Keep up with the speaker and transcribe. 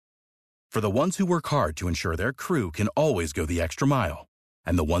For the ones who work hard to ensure their crew can always go the extra mile,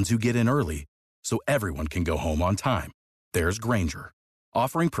 and the ones who get in early so everyone can go home on time, there's Grainger,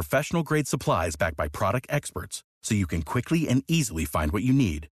 offering professional-grade supplies backed by product experts so you can quickly and easily find what you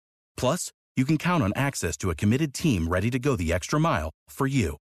need. Plus, you can count on access to a committed team ready to go the extra mile for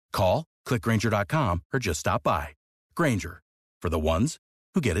you. Call, click Grainger.com, or just stop by. Grainger, for the ones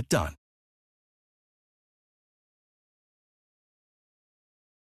who get it done.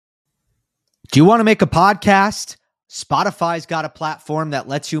 Do you want to make a podcast? Spotify's got a platform that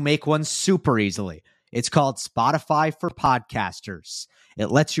lets you make one super easily. It's called Spotify for Podcasters.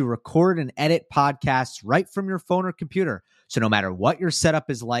 It lets you record and edit podcasts right from your phone or computer. So no matter what your setup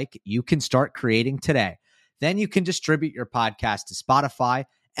is like, you can start creating today. Then you can distribute your podcast to Spotify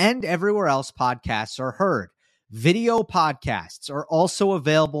and everywhere else podcasts are heard. Video podcasts are also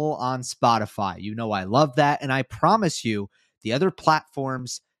available on Spotify. You know I love that, and I promise you the other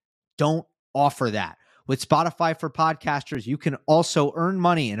platforms don't offer that. With Spotify for Podcasters, you can also earn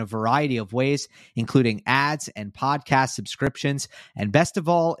money in a variety of ways, including ads and podcast subscriptions. And best of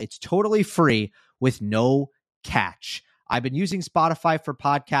all, it's totally free with no catch. I've been using Spotify for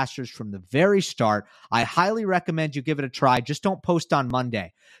Podcasters from the very start. I highly recommend you give it a try. Just don't post on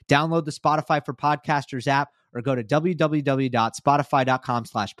Monday. Download the Spotify for Podcasters app or go to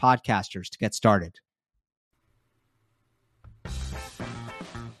www.spotify.com/podcasters to get started.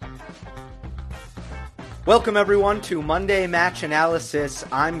 Welcome, everyone, to Monday Match Analysis.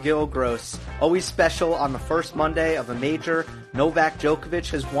 I'm Gil Gross. Always special on the first Monday of a major. Novak Djokovic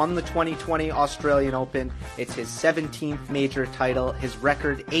has won the 2020 Australian Open. It's his 17th major title, his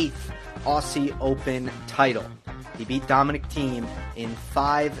record 8th Aussie Open title. He beat Dominic Thiem in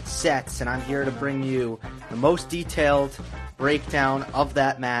 5 sets, and I'm here to bring you the most detailed breakdown of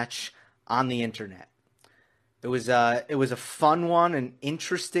that match on the internet. It was a fun one, an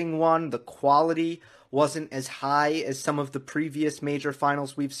interesting one. The quality wasn't as high as some of the previous major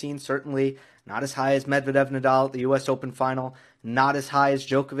finals we've seen. Certainly not as high as Medvedev-Nadal at the U.S. Open final, not as high as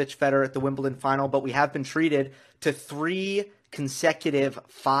Djokovic-Federer at the Wimbledon final, but we have been treated to 3 consecutive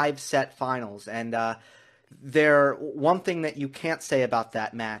 5-set finals. And one thing that you can't say about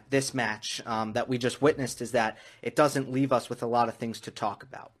this match that we just witnessed is that it doesn't leave us with a lot of things to talk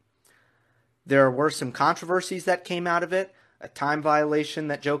about. There were some controversies that came out of it. A time violation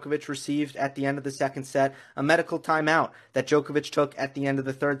that Djokovic received at the end of the second set, a medical timeout that Djokovic took at the end of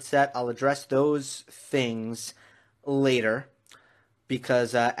the third set. I'll address those things later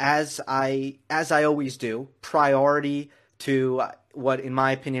because as I always do, priority to what, in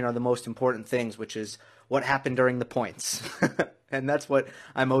my opinion, are the most important things, which is what happened during the points. And that's what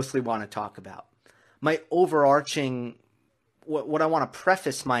I mostly want to talk about. My overarching, what I want to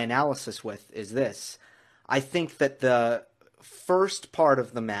preface my analysis with is this. I think that the first part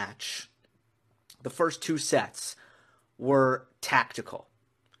of the match, the first 2 sets, were tactical.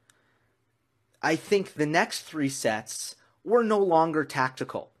 I think the next 3 sets were no longer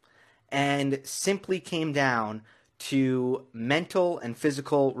tactical and simply came down to mental and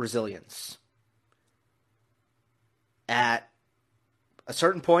physical resilience. At a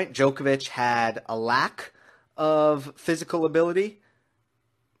certain point, Djokovic had a lack of physical ability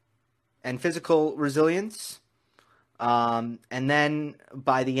and physical resilience. And then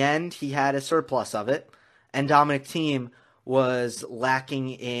by the end, he had a surplus of it. And Dominic Thiem was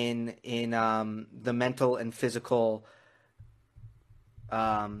lacking in the mental and physical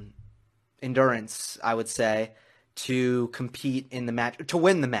endurance, I would say, to compete in the match, to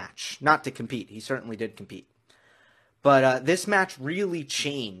win the match, not to compete. He certainly did compete. But this match really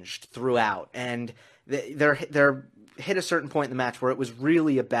changed throughout. And there hit a certain point in the match where it was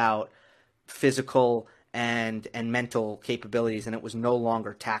really about physical and mental capabilities, and it was no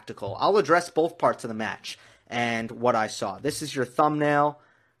longer tactical. I'll address both parts of the match and what I saw. This is your thumbnail.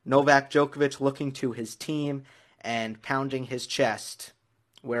 Novak Djokovic looking to his team and pounding his chest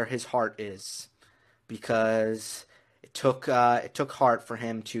where his heart is, because it took heart for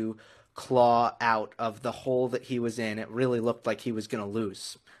him to claw out of the hole that he was in. It really looked like he was going to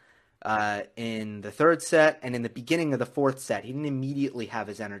lose. In the third set and in the beginning of the fourth set, he didn't immediately have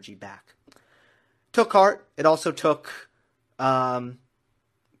his energy back. Took heart. It also took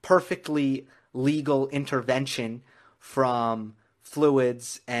perfectly legal intervention from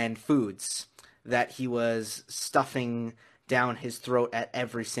fluids and foods that he was stuffing down his throat at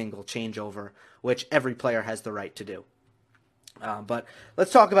every single changeover, which every player has the right to do. But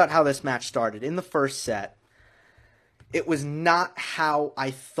let's talk about how this match started. In the first set, it was not how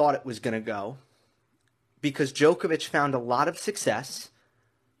I thought it was going to go, because Djokovic found a lot of success,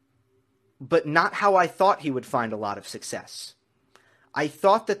 but not how I thought he would find a lot of success. I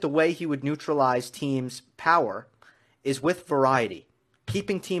thought that the way he would neutralize Thiem's power is with variety,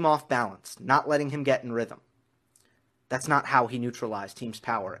 keeping Thiem off balance, not letting him get in rhythm. That's not how he neutralized Thiem's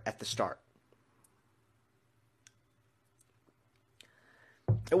power at the start.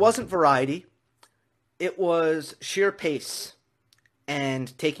 It wasn't variety. It was sheer pace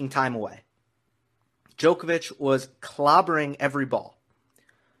and taking time away. Djokovic was clobbering every ball,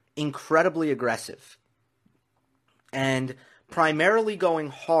 incredibly aggressive, and primarily going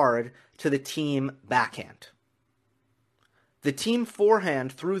hard to the Thiem backhand. The Thiem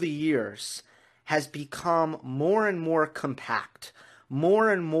forehand through the years has become more and more compact, more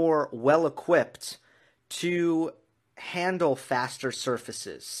and more well-equipped to handle faster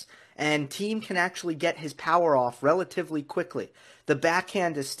surfaces. And Thiem can actually get his power off relatively quickly. The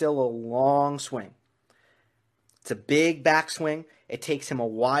backhand is still a long swing. It's a big backswing. It takes him a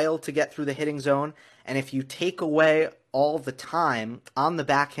while to get through the hitting zone. And if you take away all the time on the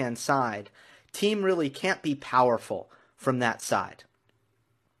backhand side, Thiem really can't be powerful from that side.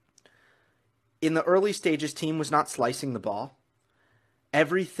 In the early stages, Thiem was not slicing the ball.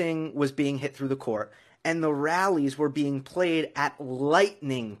 Everything was being hit through the court. And the rallies were being played at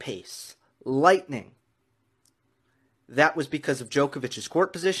lightning pace. Lightning. That was because of Djokovic's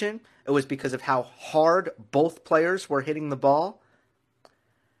court position. It was because of how hard both players were hitting the ball.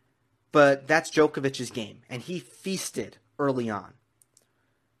 But that's Djokovic's game, and he feasted early on.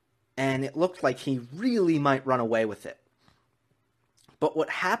 And it looked like he really might run away with it. But what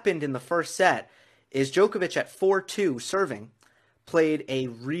happened in the first set is Djokovic at 4-2 serving played a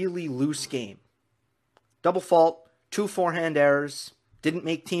really loose game. Double fault, 2 forehand errors, didn't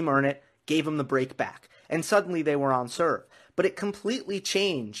make Thiem earn it, gave him the break back. And suddenly they were on serve. But it completely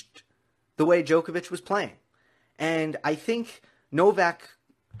changed the way Djokovic was playing. And I think Novak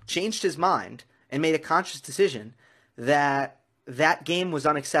changed his mind and made a conscious decision that that game was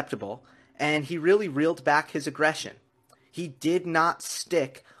unacceptable, and he really reeled back his aggression. He did not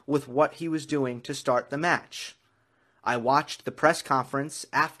stick with what he was doing to start the match. I watched the press conference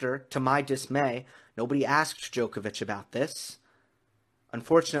after, to my dismay. Nobody asked Djokovic about this.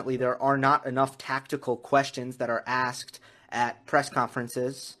 Unfortunately, there are not enough tactical questions that are asked at press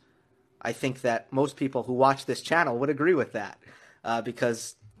conferences. I think that most people who watch this channel would agree with that,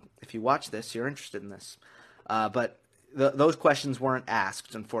 because if you watch this, you're interested in this. But those questions weren't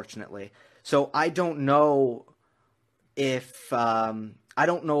asked, unfortunately. So I don't know if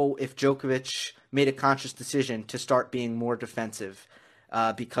Djokovic made a conscious decision to start being more defensive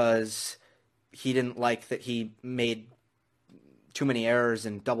because he didn't like that he made too many errors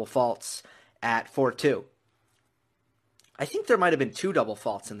and double faults at 4-2. I think there might have been 2 double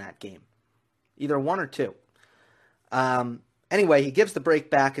faults in that game. Either 1 or 2. Anyway, he gives the break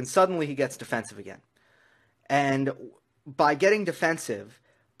back, and suddenly he gets defensive again. And by getting defensive,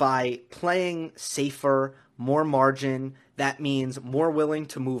 by playing safer, more margin, that means more willing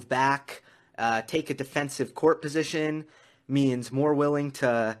to move back, take a defensive court position, means more willing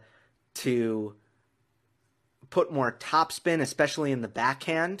to put more topspin, especially in the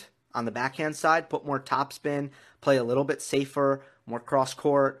backhand, on the backhand side, put more topspin, play a little bit safer, more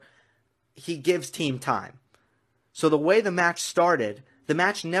cross-court. He gives Thiem time. So the way the match started, the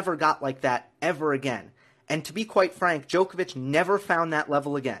match never got like that ever again. And to be quite frank, Djokovic never found that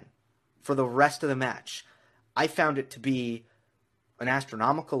level again for the rest of the match. I found it to be an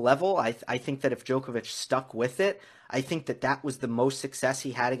astronomical level. I think that if Djokovic stuck with it, I think that that was the most success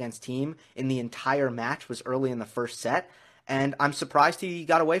he had against Thiem in the entire match was early in the first set. And I'm surprised he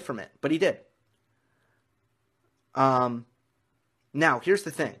got away from it, but he did. Now, here's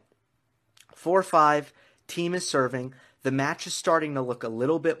the thing. 4-5, Thiem is serving. The match is starting to look a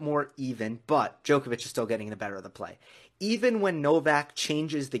little bit more even, but Djokovic is still getting the better of the play. Even when Novak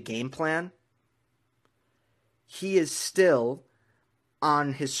changes the game plan, he is still,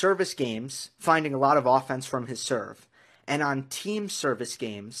 on his service games, finding a lot of offense from his serve. And on Thiem service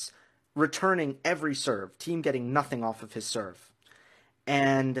games, returning every serve. Thiem getting nothing off of his serve.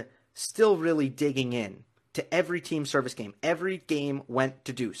 And still really digging in to every Thiem service game. Every game went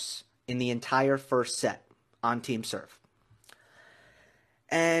to deuce in the entire first set on Thiem serve.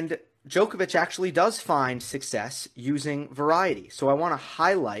 And Djokovic actually does find success using variety. So I want to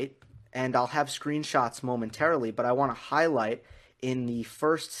highlight, and I'll have screenshots momentarily, but I want to highlight in the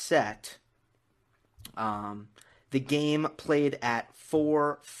first set, the game played at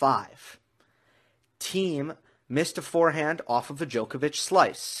 4-5. Thiem missed a forehand off of a Djokovic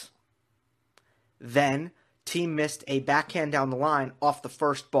slice. Then Thiem missed a backhand down the line off the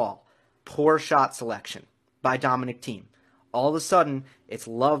first ball. Poor shot selection by Dominic Thiem. All of a sudden, it's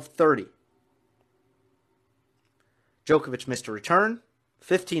love 30. Djokovic missed a return.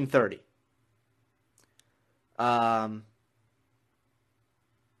 15-30.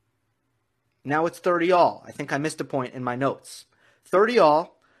 Now it's 30 all. I think I missed a point in my notes. 30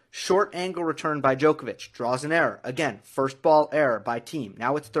 all. Short angle return by Djokovic. Draws an error. Again, first ball error by Thiem.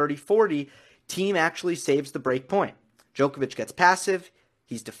 Now it's 30-40. Thiem actually saves the break point. Djokovic gets passive.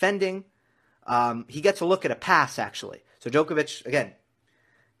 He's defending. He gets a look at a pass, actually. So Djokovic, again,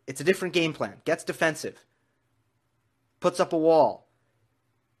 it's a different game plan. Gets defensive. Puts up a wall.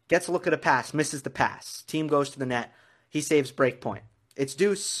 Gets a look at a pass. Misses the pass. Thiem goes to the net. He saves break point. It's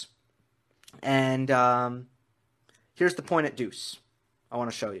deuce. And here's the point at deuce. I want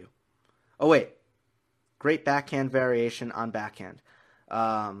to show you. Oh, wait. Great backhand variation on backhand.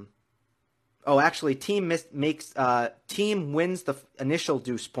 Actually, Thiem wins the initial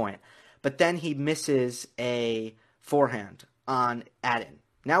deuce point, but then he misses a forehand on add-in.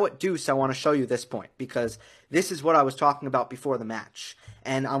 Now at deuce, I want to show you this point, because this is what I was talking about before the match.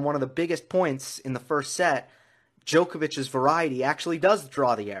 And on one of the biggest points in the first set, Djokovic's variety actually does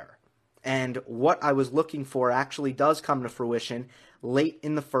draw the error. And what I was looking for actually does come to fruition late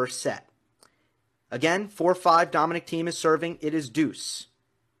in the first set. Again, 4-5, Dominic Thiem is serving. It is deuce.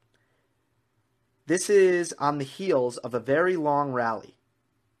 This is on the heels of a very long rally.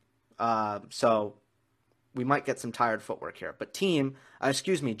 So we might get some tired footwork here. But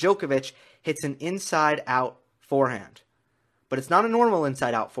Djokovic hits an inside-out forehand. But it's not a normal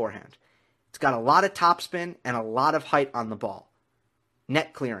inside-out forehand. It's got a lot of topspin and a lot of height on the ball.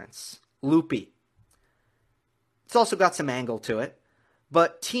 Net clearance. Loopy. It's also got some angle to it.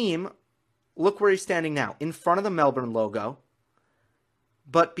 But Thiem, look where he's standing now, in front of the Melbourne logo.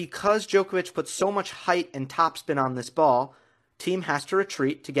 But because Djokovic put so much height and topspin on this ball, Thiem has to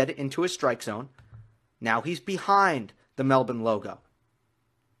retreat to get it into his strike zone. Now he's behind the Melbourne logo.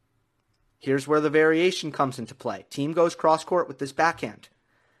 Here's where the variation comes into play. Thiem goes cross-court with this backhand.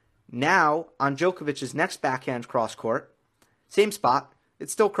 Now, on Djokovic's next backhand cross-court, same spot,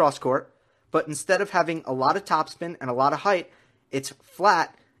 it's still cross-court, but instead of having a lot of topspin and a lot of height, it's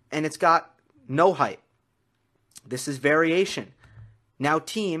flat and it's got no height. This is variation. Now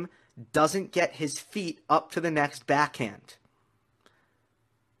Thiem doesn't get his feet up to the next backhand.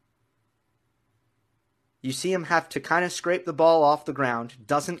 You see him have to kind of scrape the ball off the ground,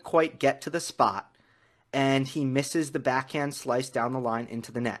 doesn't quite get to the spot, and he misses the backhand slice down the line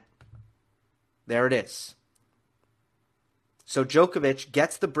into the net. There it is. So Djokovic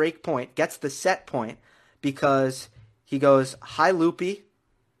gets the break point, gets the set point, because he goes high loopy,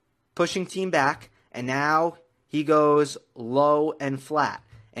 pushing Thiem back, and now he goes low and flat,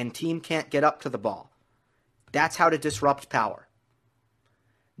 and Thiem can't get up to the ball. That's how to disrupt power.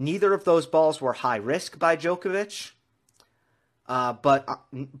 Neither of those balls were high risk by Djokovic, but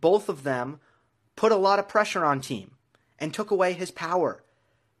both of them put a lot of pressure on Thiem and took away his power.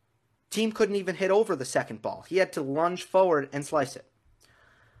 Thiem couldn't even hit over the second ball. He had to lunge forward and slice it.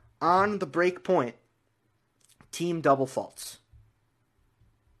 On the break point, Thiem double faults.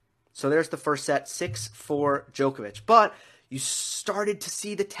 So there's the first set, 6-4 Djokovic. But you started to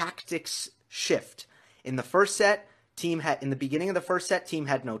see the tactics shift. In the first set, in the beginning of the first set, Thiem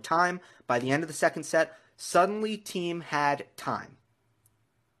had no time. By the end of the second set, suddenly Thiem had time.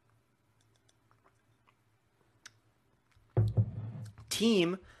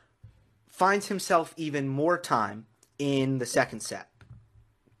 Thiem finds himself even more time in the second set.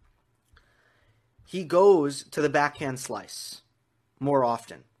 He goes to the backhand slice more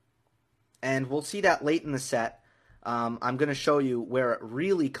often. And we'll see that late in the set. I'm going to show you where it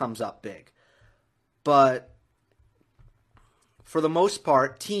really comes up big. But for the most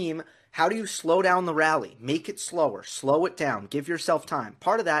part, Thiem, how do you slow down the rally? Make it slower. Slow it down. Give yourself time.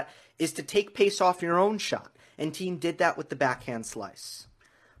 Part of that is to take pace off your own shot. And Thiem did that with the backhand slice.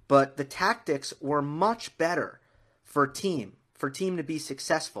 But the tactics were much better for Thiem to be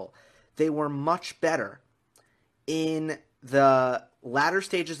successful. They were much better in the latter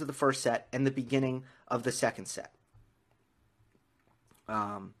stages of the first set and the beginning of the second set.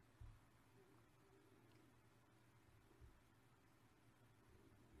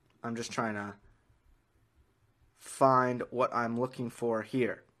 I'm just trying to find what I'm looking for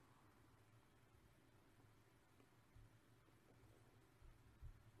here.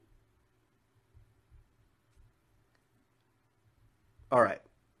 All right.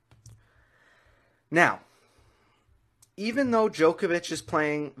 Now, even though Djokovic is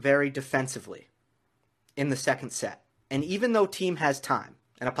playing very defensively in the second set, and even though Thiem has time,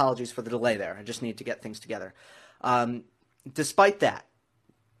 and apologies for the delay there, I just need to get things together. Despite that,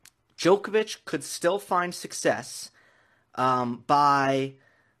 Djokovic could still find success by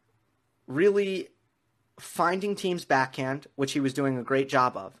really finding Thiem's backhand, which he was doing a great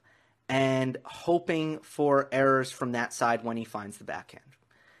job of, and hoping for errors from that side when he finds the backhand.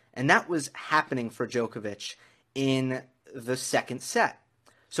 And that was happening for Djokovic in the second set.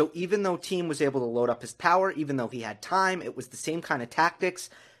 So even though Thiem was able to load up his power, even though he had time, it was the same kind of tactics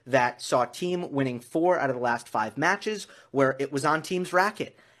that saw Thiem winning 4 out of the last 5 matches, where it was on Thiem's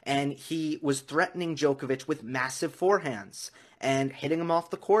racket. And he was threatening Djokovic with massive forehands and hitting him off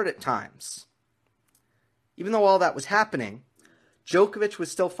the court at times. Even though all that was happening, Djokovic was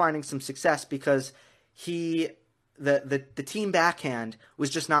still finding some success because the Thiem backhand was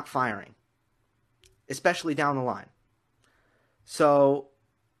just not firing, especially down the line. So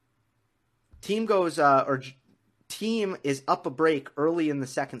Thiem is up a break early in the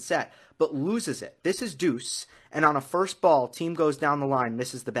second set, but loses it. This is deuce, and on a first ball, Thiem goes down the line,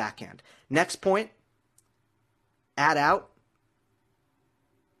 misses the backhand. Next point, add out.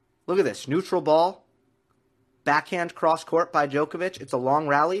 Look at this, neutral ball, backhand cross court by Djokovic. It's a long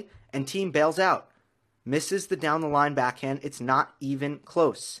rally, and Thiem bails out. Misses the down the line backhand. It's not even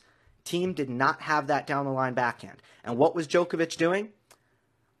close. Thiem did not have that down the line backhand. And what was Djokovic doing?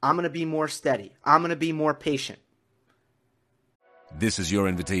 I'm going to be more steady. I'm going to be more patient. This is your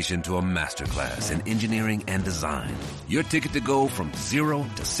invitation to a masterclass in engineering and design. Your ticket to go from 0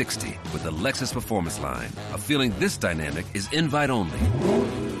 to 60 with the Lexus Performance Line. A feeling this dynamic is invite only.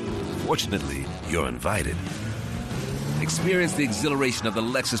 Fortunately, you're invited. Experience the exhilaration of the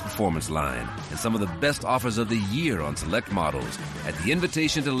Lexus Performance Line and some of the best offers of the year on select models at the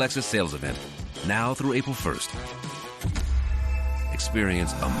Invitation to Lexus sales event, now through April 1st.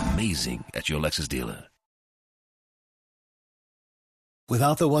 Experience amazing at your Lexus dealer.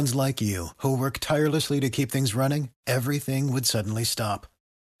 Without the ones like you, who work tirelessly to keep things running, everything would suddenly stop.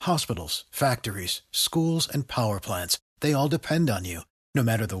 Hospitals, factories, schools, and power plants, they all depend on you. No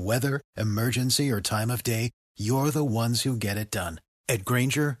matter the weather, emergency, or time of day, you're the ones who get it done. At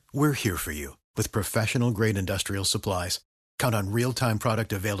Grainger, we're here for you with professional-grade industrial supplies. Count on real-time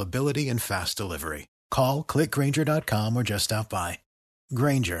product availability and fast delivery. Call, click Grainger.com, or just stop by.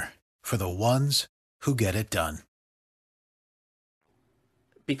 Grainger, for the ones who get it done.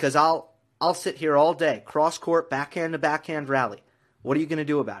 Because I'll sit here all day, cross-court, backhand-to-backhand rally. What are you going to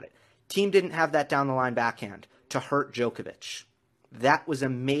do about it? Thiem didn't have that down-the-line backhand to hurt Djokovic. That was a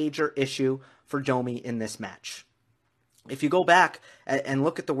major issue for Domi in this match. If you go back and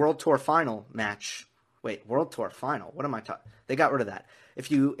look at the World Tour final match, World Tour final? What am I talking? They got rid of that.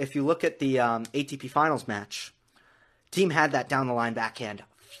 If you look at the ATP Finals match, Thiem had that down-the-line backhand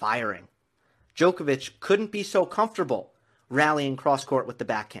firing. Djokovic couldn't be so comfortable rallying cross-court with the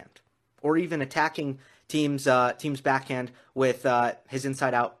backhand, or even attacking Thiem's backhand with his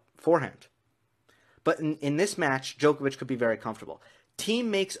inside-out forehand. But in this match, Djokovic could be very comfortable. Thiem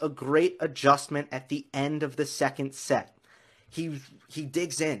makes a great adjustment at the end of the second set. He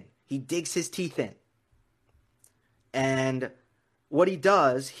digs in. He digs his teeth in. And what he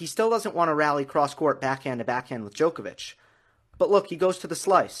does, he still doesn't want to rally cross-court backhand to backhand with Djokovic. But look, he goes to the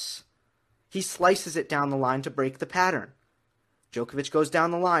slice. He slices it down the line to break the pattern. Djokovic goes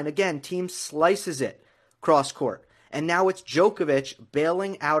down the line. Again, Thiem slices it cross-court. And now it's Djokovic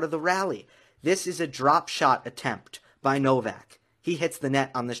bailing out of the rally. This is a drop shot attempt by Novak. He hits the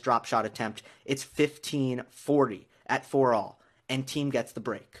net on this drop shot attempt. It's 15-40 at 4-all. And Thiem gets the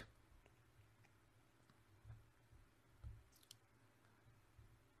break.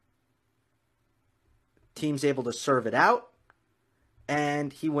 Thiem's able to serve it out.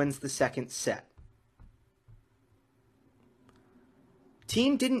 And he wins the second set.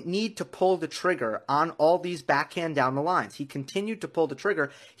 Thiem didn't need to pull the trigger on all these backhand down the lines. He continued to pull the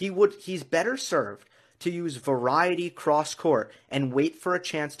trigger. He's better served to use variety cross-court and wait for a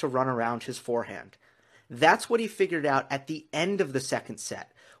chance to run around his forehand. That's what he figured out at the end of the second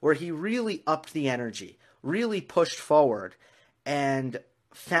set, where he really upped the energy, really pushed forward, and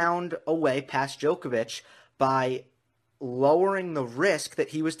found a way past Djokovic by lowering the risk that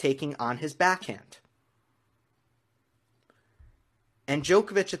he was taking on his backhand. And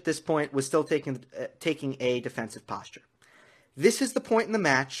Djokovic at this point was still taking a defensive posture. This is the point in the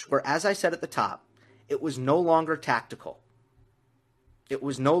match where, as I said at the top, it was no longer tactical. It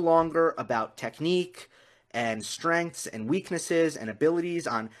was no longer about technique and strengths and weaknesses and abilities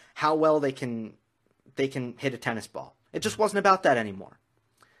on how well they can hit a tennis ball. It just wasn't about that anymore.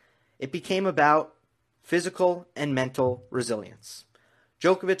 It became about physical and mental resilience.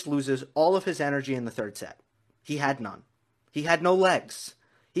 Djokovic loses all of his energy in the third set. He had none. He had no legs.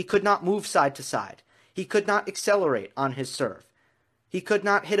 He could not move side to side. He could not accelerate on his serve. He could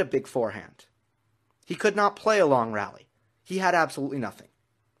not hit a big forehand. He could not play a long rally. He had absolutely nothing.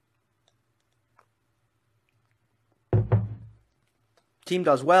 Thiem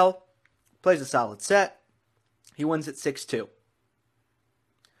does well, plays a solid set. He wins at 6-2.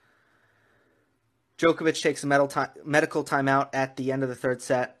 Djokovic takes a medical timeout at the end of the third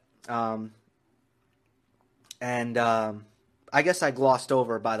set. I guess I glossed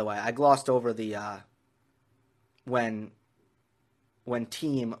over, by the way. I glossed over the when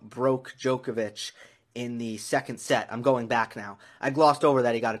Thiem broke Djokovic in the second set. I'm going back now. I glossed over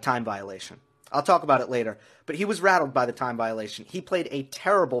that he got a time violation. I'll talk about it later. But he was rattled by the time violation. He played a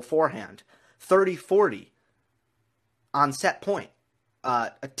terrible forehand, 30-40 on set point.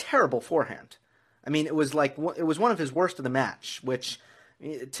 A terrible forehand. I mean, it was one of his worst of the match, which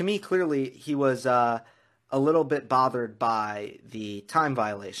to me clearly he was a little bit bothered by the time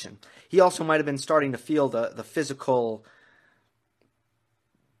violation. He also might have been starting to feel the physical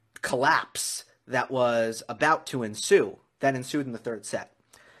collapse that was about to ensue, that ensued in the third set.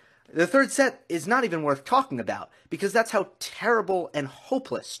 The third set is not even worth talking about because that's how terrible and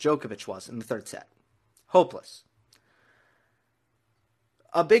hopeless Djokovic was in the third set. Hopeless.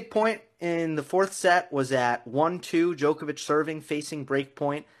 A big point in the fourth set was at 1-2, Djokovic serving, facing break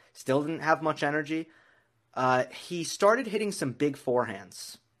point. Still didn't have much energy. He started hitting some big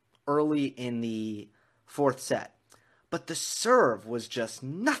forehands early in the fourth set. But the serve was just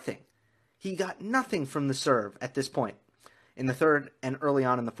nothing. He got nothing from the serve at this point in the third and early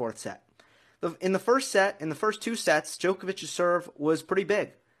on in the fourth set. In the first two sets, Djokovic's serve was pretty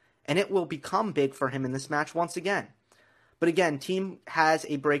big. And it will become big for him in this match once again. But again, Thiem has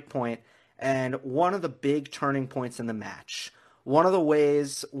a break point, and one of the big turning points in the match, one of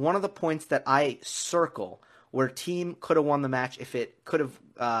the points that I circle where Thiem could have won the match if it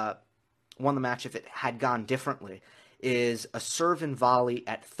had gone differently, is a serve and volley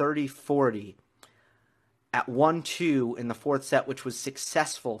at 30-40 at 1-2 in the fourth set, which was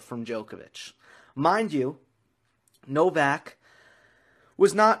successful from Djokovic. Mind you, Novak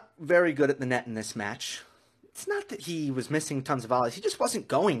was not very good at the net in this match. It's not that he was missing tons of volleys. He just wasn't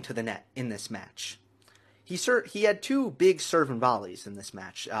going to the net in this match. He had two big serve and volleys in this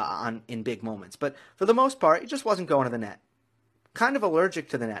match in big moments. But for the most part, he just wasn't going to the net. Kind of allergic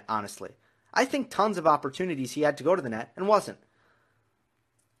to the net, honestly. I think tons of opportunities he had to go to the net and wasn't.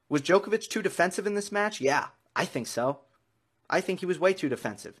 Was Djokovic too defensive in this match? Yeah, I think so. I think he was way too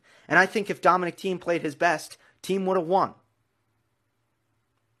defensive. And I think if Dominic Thiem played his best, Thiem would have won.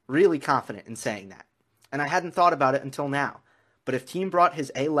 Really confident in saying that. And I hadn't thought about it until now. But if Thiem brought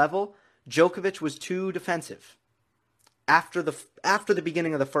his A level, Djokovic was too defensive. After the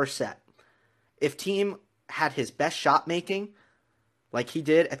beginning of the first set, if Thiem had his best shot making, like he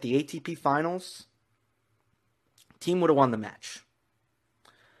did at the ATP Finals, Thiem would have won the match.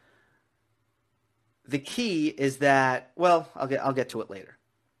 The key is that, well, I'll get to it later.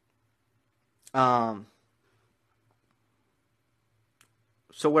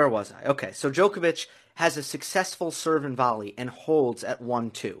 So where was I? Okay, so Djokovic has a successful serve and volley and holds at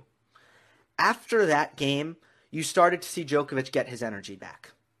 1-2. After that game, you started to see Djokovic get his energy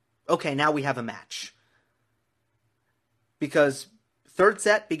back. Okay, now we have a match. Because third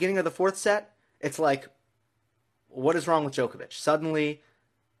set, beginning of the fourth set, it's like, what is wrong with Djokovic? Suddenly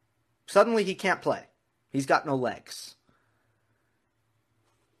he can't play. He's got no legs.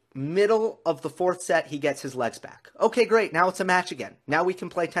 Middle of the fourth set, he gets his legs back. Okay, great. Now it's a match again. Now we can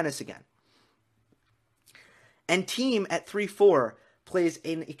play tennis again. And Thiem at 3-4 plays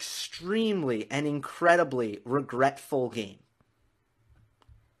an extremely and incredibly regretful game.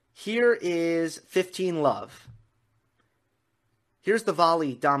 Here is 15 love. Here's the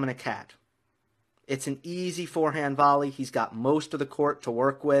volley Dominic had. It's an easy forehand volley. He's got most of the court to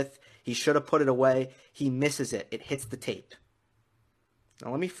work with. He should have put it away. He misses it. It hits the tape.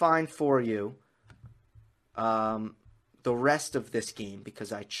 Now let me find for you the rest of this game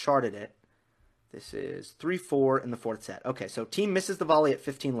because I charted it. This is 3-4 in the fourth set. Okay, so Thiem misses the volley at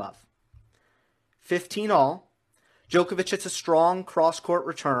 15 love. 15 all. Djokovic hits a strong cross-court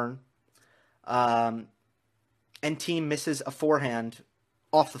return. And Thiem misses a forehand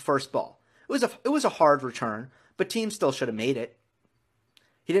off the first ball. It was a hard return, but Thiem still should have made it.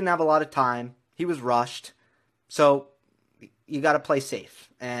 He didn't have a lot of time. He was rushed. So you got to play safe.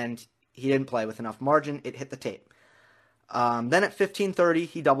 And he didn't play with enough margin. It hit the tape. Then at 15-30,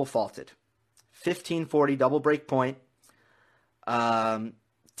 he double faulted. 15-40, double break point.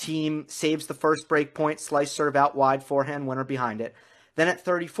 Thiem saves the first break point, slice serve out wide, forehand winner behind it. Then at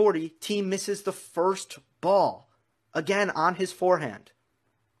 30-40, Thiem misses the first ball, again on his forehand.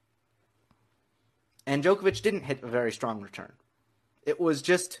 And Djokovic didn't hit a very strong return. It was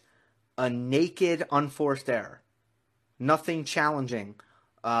just a naked, unforced error. Nothing challenging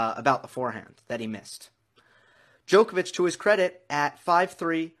about the forehand that he missed. Djokovic, to his credit, at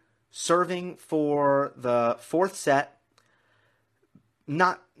 5-3, serving for the fourth set,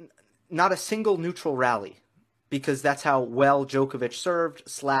 not a single neutral rally, because that's how well Djokovic served /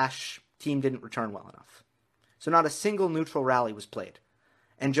 Thiem didn't return well enough. So not a single neutral rally was played.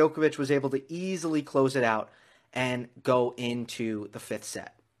 And Djokovic was able to easily close it out and go into the fifth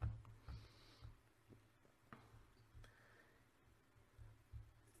set.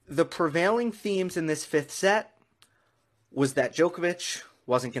 The prevailing themes in this fifth set was that Djokovic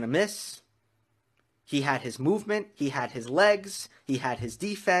wasn't going to miss. He had his movement, he had his legs, he had his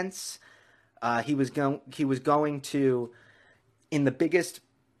defense. He was going to, in the biggest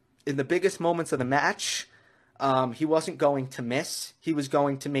moments of the match, he wasn't going to miss. He was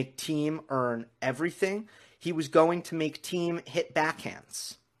going to make Thiem earn everything. He was going to make Thiem hit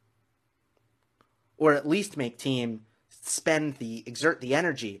backhands, or at least make Thiem exert the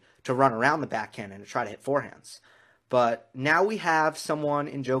energy to run around the backhand and to try to hit forehands. But now we have someone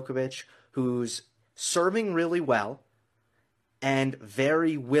in Djokovic who's serving really well and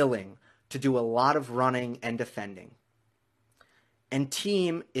very willing to do a lot of running and defending. And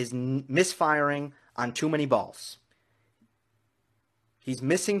Thiem is misfiring on too many balls. He's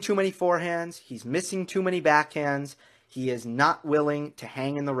missing too many forehands. He's missing too many backhands. He is not willing to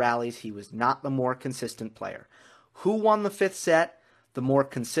hang in the rallies. He was not the more consistent player. Who won the fifth set? The more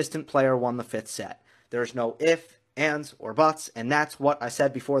consistent player won the fifth set. There's no if, ands, or buts, and that's what I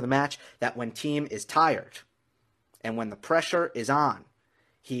said before the match, that when Thiem is tired and when the pressure is on,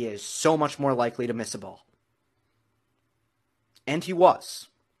 he is so much more likely to miss a ball. And he was.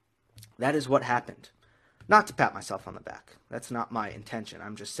 That is what happened. Not to pat myself on the back. That's not my intention.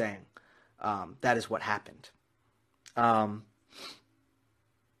 I'm just saying that is what happened. I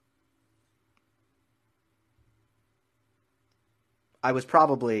was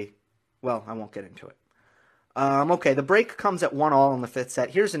probably, well, I won't get into it. Okay, the break comes at 1-1 in the fifth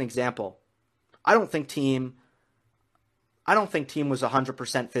set. Here's an example. I don't think Thiem was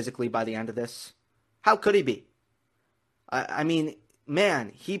 100% physically by the end of this. How could he be? I mean,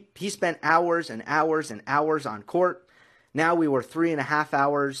 man, he spent hours and hours and hours on court. Now we were 3.5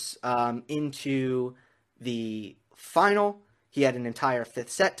 hours into the final. He had an entire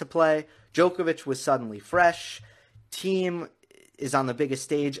fifth set to play. Djokovic was suddenly fresh. Thiem is on the biggest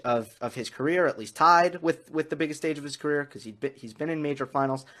stage of his career, at least tied with the biggest stage of his career, because he's been in major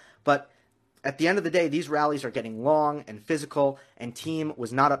finals. But at the end of the day, these rallies are getting long and physical, and Thiem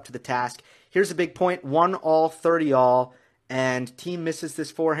was not up to the task. Here's a big point: 1-1, 30-all, and Thiem misses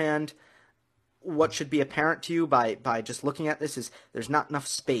this forehand. What should be apparent to you by just looking at this is there's not enough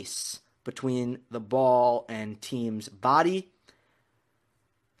space between the ball and Thiem's body.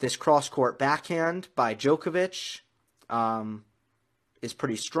 This cross-court backhand by Djokovic is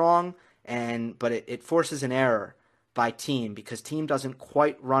pretty strong, but it forces an error by Thiem because Thiem doesn't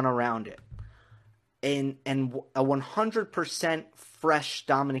quite run around it. And a 100% fresh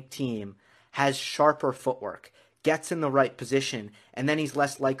Dominic Thiem has sharper footwork, gets in the right position, and then he's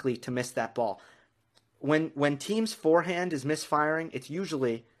less likely to miss that ball. When Thiem's forehand is misfiring, it's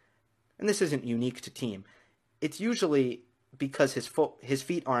usually, and this isn't unique to Thiem, it's usually because his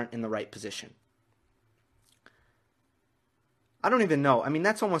feet aren't in the right position. I don't even know. I mean,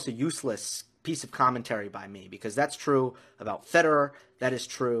 that's almost a useless piece of commentary by me, because that's true about Federer. That is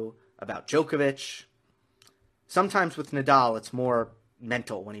true about Djokovic. Sometimes with Nadal, it's more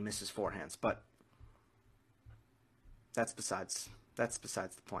mental when he misses forehands, but that's besides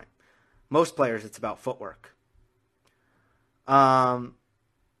the point. Most players, it's about footwork. By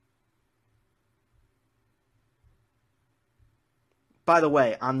the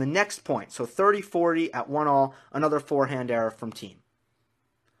way, on the next point, so 30-40 at 1-all, another forehand error from Thiem.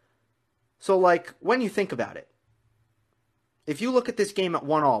 So, when you think about it, if you look at this game at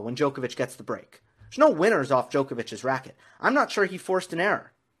 1-all when Djokovic gets the break, there's no winners off Djokovic's racket. I'm not sure he forced an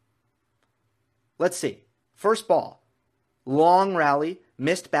error. Let's see. First ball, long rally,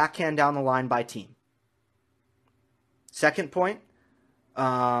 missed backhand down the line by Thiem. Second point,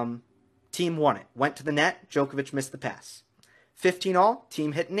 Thiem won it. Went to the net, Djokovic missed the pass. 15-all,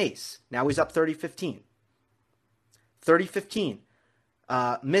 Thiem hit an ace. Now he's up 30-15. 30-15,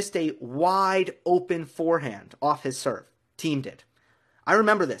 missed a wide open forehand off his serve. Thiem did. I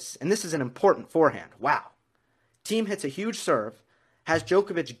remember this, and this is an important forehand. Wow. Thiem hits a huge serve, has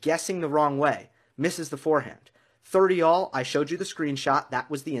Djokovic guessing the wrong way, misses the forehand. 30-all, I showed you the screenshot. That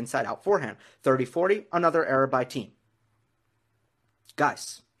was the inside-out forehand. 30-40, another error by Thiem.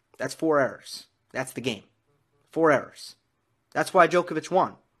 Guys, that's 4 errors. That's the game. 4 errors. That's why Djokovic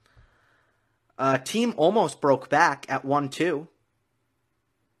won. Thiem almost broke back at 1-2.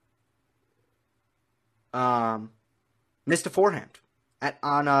 Missed a forehand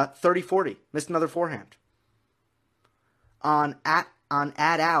on 30-40. Missed another forehand. On ad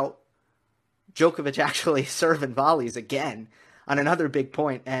out, Djokovic actually serving volleys again on another big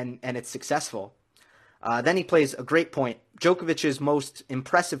point, and it's successful. Then he plays a great point. Djokovic's most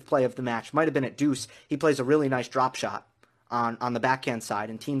impressive play of the match might have been at deuce. He plays a really nice drop shot on the backhand side,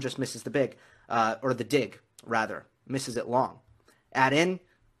 and Thiem just misses the dig, rather. Misses it long. Add in,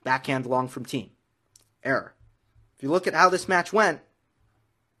 backhand long from Thiem. Error. If you look at how this match went,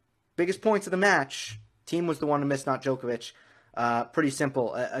 biggest points of the match, Thiem was the one to miss, not Djokovic. Pretty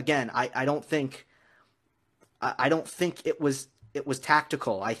simple. Again, I don't think it was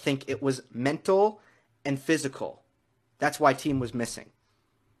tactical. I think it was mental and physical. That's why Thiem was missing.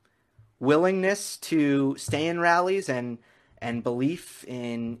 Willingness to stay in rallies and belief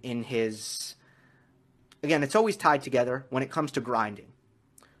in his... Again, it's always tied together when it comes to grinding.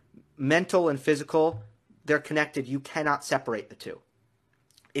 Mental and physical, they're connected. You cannot separate the two.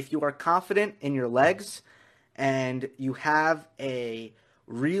 If you are confident in your legs and you have a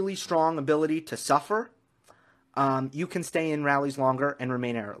really strong ability to suffer, you can stay in rallies longer and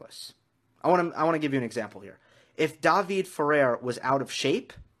remain errorless. I want to give you an example here. If David Ferrer was out of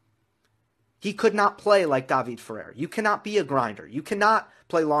shape, he could not play like David Ferrer. You cannot be a grinder. You cannot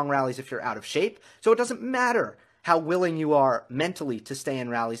play long rallies if you're out of shape. So it doesn't matter how willing you are mentally to stay in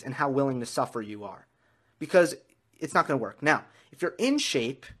rallies and how willing to suffer you are, because it's not going to work. Now, if you're in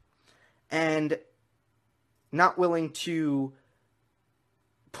shape and not willing to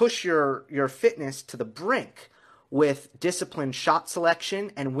push your fitness to the brink with disciplined shot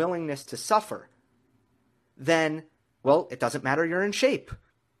selection and willingness to suffer, then, well, it doesn't matter you're in shape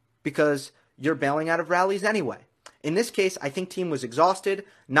because you're bailing out of rallies anyway. In this case, I think Thiem was exhausted,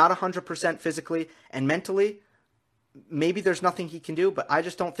 not 100% physically, and mentally, maybe there's nothing he can do, but I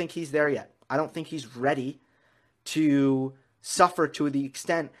just don't think he's there yet. I don't think he's ready to suffer to the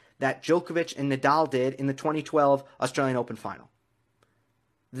extent that Djokovic and Nadal did in the 2012 Australian Open final.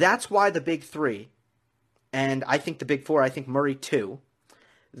 That's why the big three, and I think the big four, I think Murray too,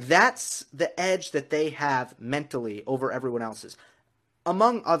 that's the edge that they have mentally over everyone else's.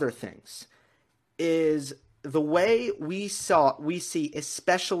 Among other things, is the way we see,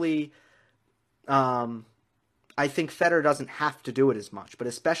 especially, I think Federer doesn't have to do it as much, but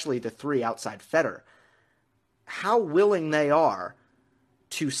especially the three outside Federer, how willing they are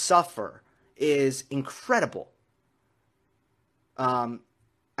to suffer is incredible. I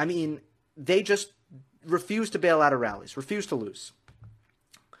mean, they just refuse to bail out of rallies, refuse to lose.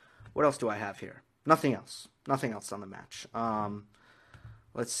 What else do I have here? Nothing else. Nothing else on the match.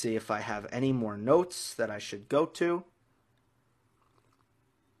 Let's see if I have any more notes that I should go to.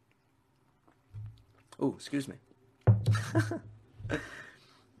 Oh, excuse me.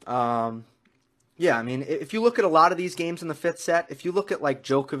 Yeah, I mean, if you look at a lot of these games in the fifth set, if you look at like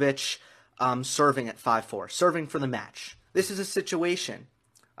Djokovic serving at 5-4, serving for the match, this is a situation.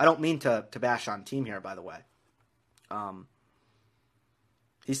 I don't mean to bash on Thiem here, by the way.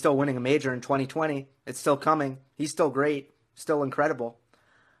 He's still winning a major in 2020. It's still coming. He's still great, still incredible.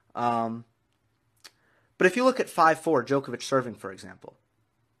 But if you look at 5-4, Djokovic serving, for example,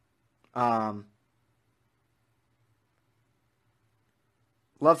 love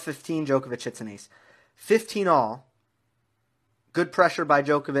 15, Djokovic hits an ace. 15 all, good pressure by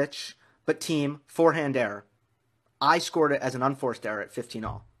Djokovic, but Thiem, forehand error. I scored it as an unforced error at 15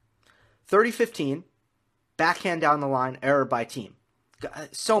 all. 30-15, backhand down the line, error by Thiem.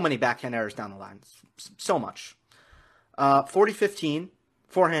 So many backhand errors down the line, so much. 40-15,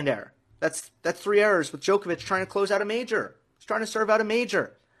 forehand error. That's 3 errors with Djokovic trying to close out a major. He's trying to serve out a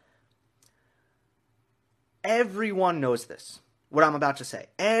major. Everyone knows this, what I'm about to say.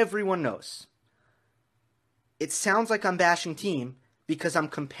 Everyone knows. It sounds like I'm bashing Thiem because I'm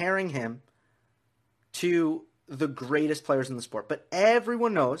comparing him to the greatest players in the sport. But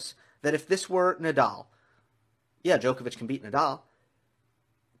everyone knows that if this were Nadal, yeah, Djokovic can beat Nadal,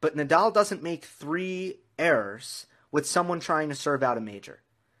 but Nadal doesn't make 3 errors with someone trying to serve out a major.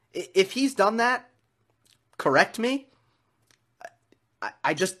 If he's done that, correct me.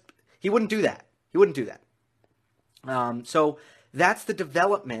 He wouldn't do that. He wouldn't do that. So that's the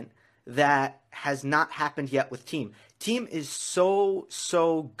development that has not happened yet with Thiem. Thiem is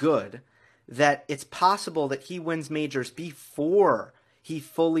so good that it's possible that he wins majors before he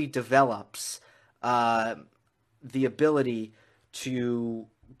fully develops the ability to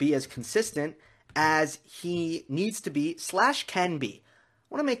be as consistent as he needs to be / can be.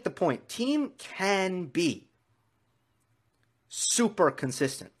 I want to make the point. Thiem can be super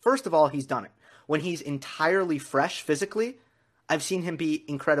consistent. First of all, he's done it. When he's entirely fresh physically, I've seen him be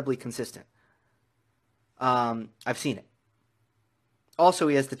incredibly consistent. I've seen it. Also,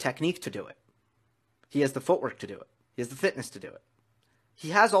 he has the technique to do it. He has the footwork to do it. He has the fitness to do it. He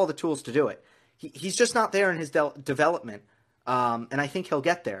has all the tools to do it. He's just not there in his development, and I think he'll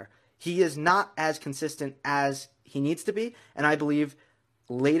get there. He is not as consistent as he needs to be, and I believe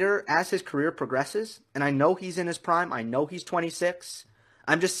later as his career progresses, and I know he's in his prime, I know he's 26,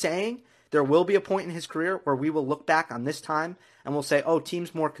 I'm just saying there will be a point in his career where we will look back on this time and we'll say, oh,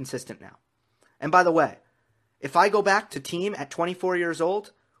 Thiem's more consistent now. And by the way, if I go back to Thiem at 24 years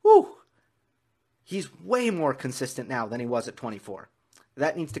old, he's way more consistent now than he was at 24.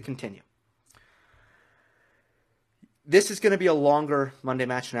 That needs to continue. This is going to be a longer Monday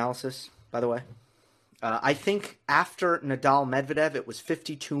match analysis, by the way. I think after Nadal-Medvedev, it was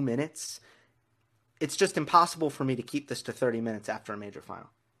 52 minutes. It's just impossible for me to keep this to 30 minutes after a major final.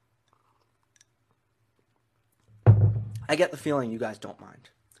 I get the feeling you guys don't mind.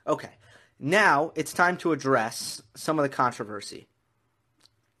 Okay, now it's time to address some of the controversy,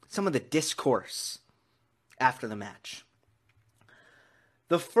 some of the discourse after the match.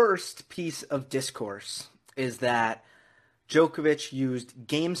 The first piece of discourse is that Djokovic used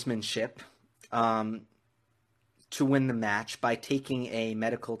gamesmanship to win the match by taking a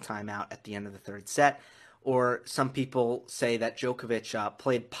medical timeout at the end of the third set, or some people say that Djokovic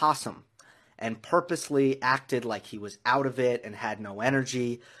played possum and purposely acted like he was out of it and had no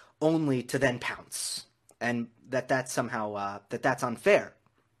energy, only to then pounce, and that's somehow that's unfair.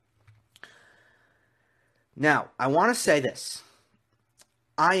 Now, I want to say this.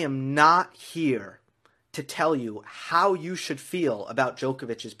 I am not here to tell you how you should feel about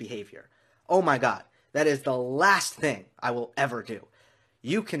Djokovic's behavior. Oh my God, that is the last thing I will ever do.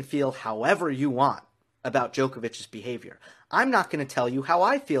 You can feel however you want about Djokovic's behavior. I'm not going to tell you how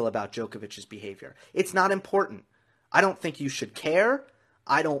I feel about Djokovic's behavior. It's not important. I don't think you should care.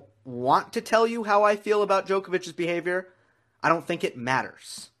 I don't want to tell you how I feel about Djokovic's behavior. I don't think it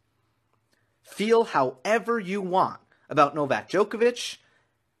matters. Feel however you want about Novak Djokovic,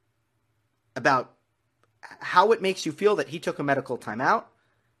 about how it makes you feel that he took a medical timeout.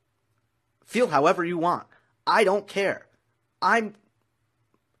 Feel however you want. I don't care. I'm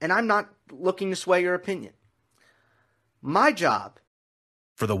not looking to sway your opinion. My job.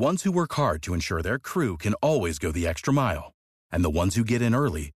 For the ones who work hard to ensure their crew can always go the extra mile, and the ones who get in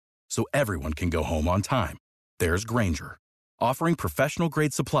early so everyone can go home on time, there's Grainger, offering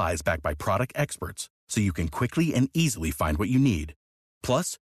professional-grade supplies backed by product experts so you can quickly and easily find what you need.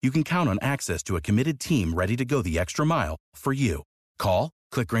 Plus, you can count on access to a committed team ready to go the extra mile for you. Call,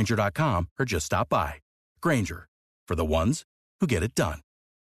 click Grainger.com, or just stop by. Grainger, for the ones who get it done.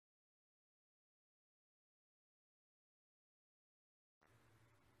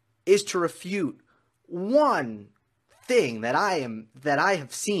 Is to refute one thing that I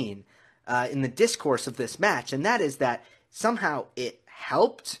have seen in the discourse of this match, and that is that somehow it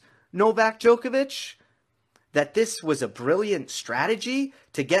helped Novak Djokovic, that this was a brilliant strategy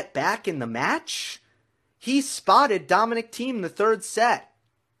to get back in the match. He spotted Dominic Thiem in the third set.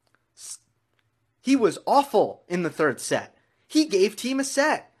 He was awful in the third set. He gave Thiem a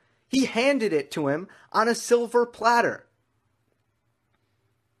set. He handed it to him on a silver platter.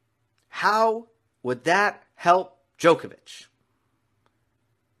 How would that help Djokovic?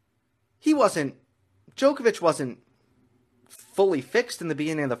 Djokovic wasn't fully fixed in the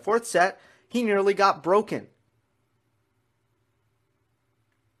beginning of the fourth set. He nearly got broken.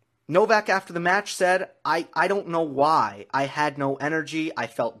 Novak after the match said, I don't know why. I had no energy. I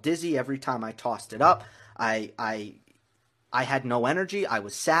felt dizzy every time I tossed it up. I had no energy. I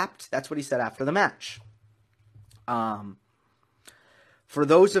was sapped. That's what he said after the match. For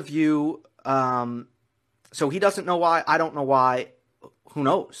those of you, so he doesn't know why. I don't know why. Who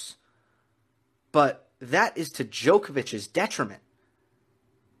knows? But that is to Djokovic's detriment.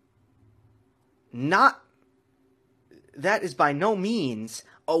 That is by no means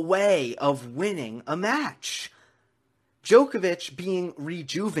a way of winning a match. Djokovic being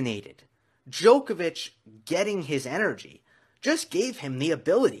rejuvenated, Djokovic getting his energy, just gave him the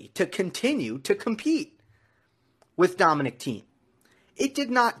ability to continue to compete with Dominic Thiem. It did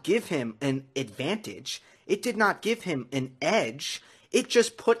not give him an advantage. It did not give him an edge. It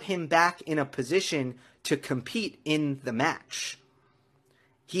just put him back in a position to compete in the match.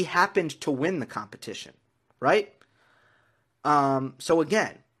 He happened to win the competition, right? So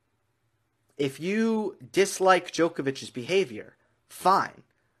again, if you dislike Djokovic's behavior, fine.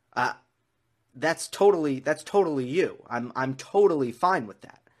 That's totally you. I'm totally fine with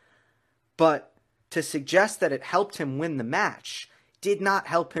that. But to suggest that it helped him win the match did not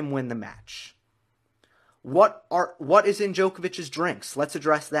help him win the match. What is in Djokovic's drinks? Let's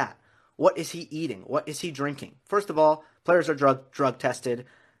address that. What is he eating? What is he drinking? First of all, Players are drug tested.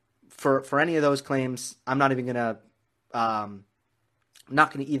 For any of those claims, I'm not even going to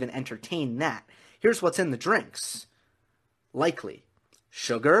even entertain that. Here's what's in the drinks. Likely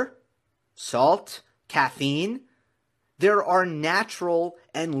sugar, salt, caffeine. There are natural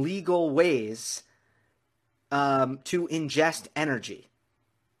and legal ways to ingest energy.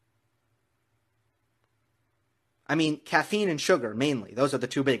 I mean, caffeine and sugar mainly. Those are the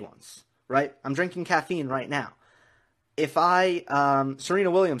two big ones, right? I'm drinking caffeine right now. If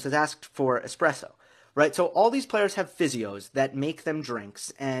Serena Williams has asked for espresso, right? So all these players have physios that make them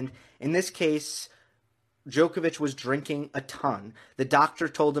drinks. And in this case, Djokovic was drinking a ton. The doctor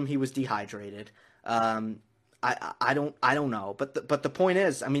told him he was dehydrated. I don't know. But the point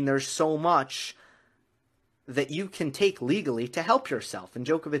is, I mean, there's so much that you can take legally to help yourself. And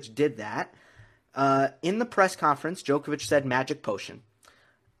Djokovic did that. In the press conference, Djokovic said magic potion.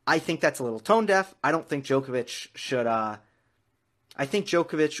 I think that's a little tone deaf. I don't think Djokovic should. I think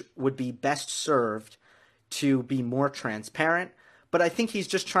Djokovic would be best served to be more transparent. But I think he's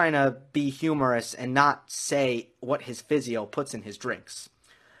just trying to be humorous and not say what his physio puts in his drinks.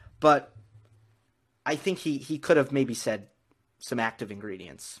 But I think he could have maybe said some active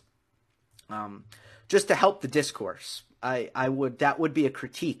ingredients, just to help the discourse. That would be a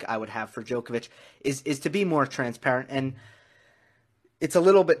critique I would have for Djokovic is to be more transparent. And it's a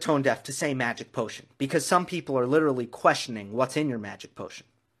little bit tone deaf to say magic potion because some people are literally questioning what's in your magic potion.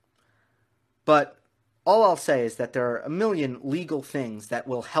 But all I'll say is that there are a million legal things that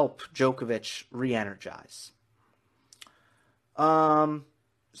will help Djokovic re-energize.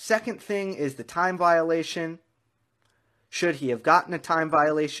 Second thing is the time violation. Should he have gotten a time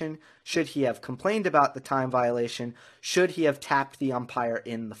violation? Should he have complained about the time violation? Should he have tapped the umpire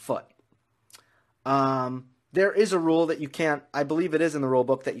in the foot? There is a rule that you can't, I believe it is in the rule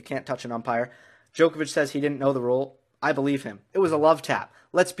book, that you can't touch an umpire. Djokovic says he didn't know the rule. I believe him. It was a love tap.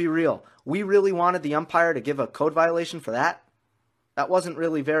 Let's be real. We really wanted the umpire to give a code violation for that. That wasn't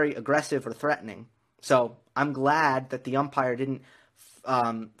really very aggressive or threatening. So I'm glad that the umpire didn't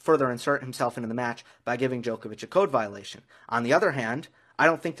further insert himself into the match by giving Djokovic a code violation. On the other hand, I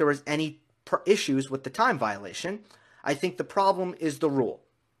don't think there was any issues with the time violation. I think the problem is the rule.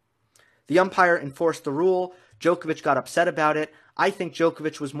 The umpire enforced the rule. Djokovic got upset about it. I think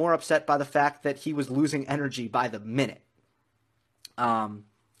Djokovic was more upset by the fact that he was losing energy by the minute. I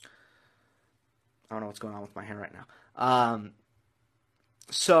don't know what's going on with my hair right now.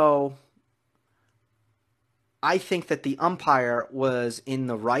 So I think that the umpire was in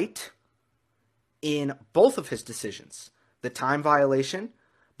the right in both of his decisions. The time violation,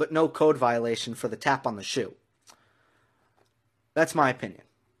 but no code violation for the tap on the shoe. That's my opinion.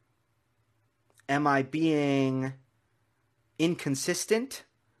 Am I being inconsistent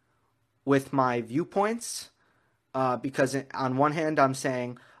with my viewpoints? Because on one hand, I'm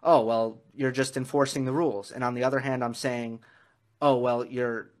saying, oh, well, you're just enforcing the rules. And on the other hand, I'm saying, oh, well,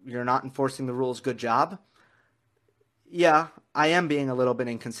 you're not enforcing the rules. Good job. Yeah, I am being a little bit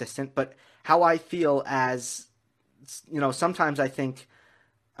inconsistent, but how I feel as, sometimes I think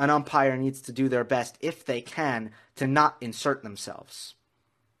an umpire needs to do their best, if they can, to not insert themselves.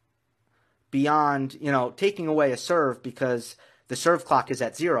 Beyond, taking away a serve because the serve clock is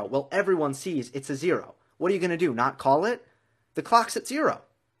at 0. Well, everyone sees it's a 0. What are you going to do, not call it? The clock's at 0.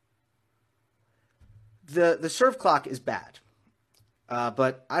 The serve clock is bad.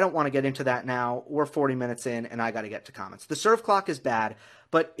 But I don't want to get into that now. We're 40 minutes in, and I got to get to comments. The serve clock is bad,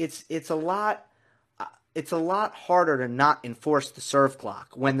 but it's a lot harder to not enforce the serve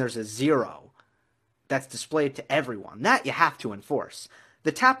clock when there's a 0 that's displayed to everyone. That you have to enforce.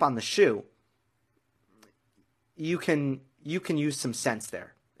 The tap on the shoe, you can use some sense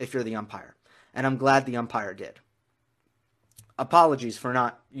there if you're the umpire, and I'm glad the umpire did. Apologies for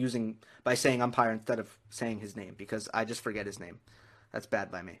not by saying umpire instead of saying his name, because I just forget his name. That's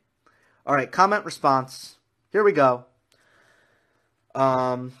bad by me. All right, comment response. Here we go.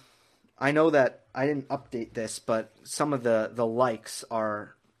 I know that I didn't update this, but some of the likes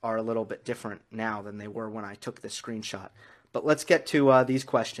are a little bit different now than they were when I took this screenshot. But let's get to these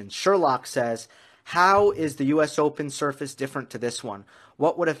questions. Sherlock says, how is the U.S. Open surface different to this one?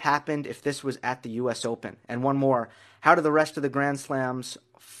 What would have happened if this was at the U.S. Open? And one more, how do the rest of the Grand Slams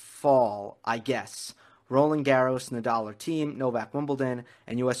fall, I guess? Roland Garros, Nadal or Thiem, Novak, Wimbledon,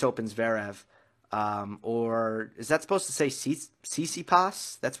 and U.S. Open's Zverev. Or is that supposed to say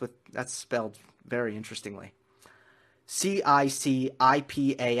Tsitsipas? That's spelled very interestingly. Cicipas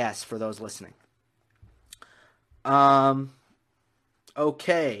for those listening.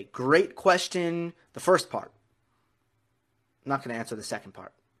 Okay, great question. The first part. I'm not going to answer the second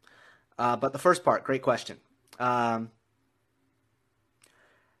part. But the first part, great question.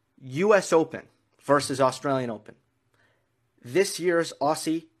 U.S. Open versus Australian Open. This year's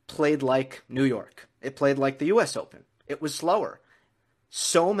Aussie played like New York. It played like the U.S. Open. It was slower.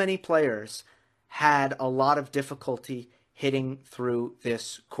 So many players had a lot of difficulty hitting through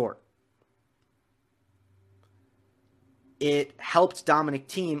this court. It helped Dominic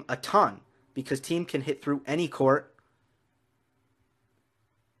Thiem a ton because Thiem can hit through any court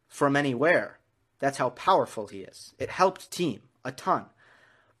from anywhere. That's how powerful he is. It helped Thiem a ton.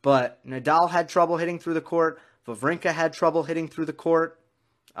 But Nadal had trouble hitting through the court. Wawrinka had trouble hitting through the court.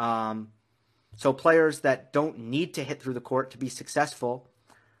 So players that don't need to hit through the court to be successful,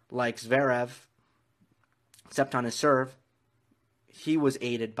 like Zverev, except on his serve, he was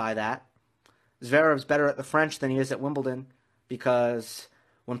aided by that. Zverev's better at the French than he is at Wimbledon because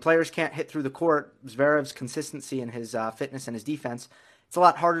when players can't hit through the court, Zverev's consistency and his fitness and his defense, it's a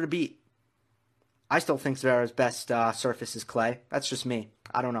lot harder to beat. I still think Zverev's best surface is clay. That's just me.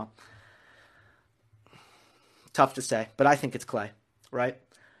 I don't know. Tough to say, but I think it's clay, right?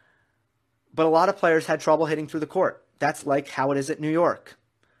 But a lot of players had trouble hitting through the court. That's like how it is at New York.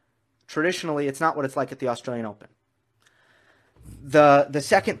 Traditionally, it's not what it's like at the Australian Open. The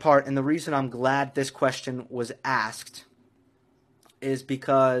second part, and the reason I'm glad this question was asked, is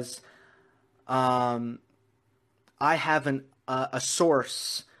because I have a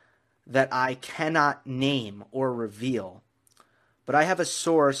source that I cannot name or reveal. But I have a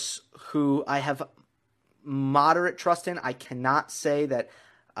source who I have moderate trust in. I cannot say that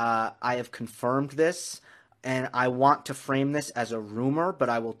I have confirmed this, and I want to frame this as a rumor, but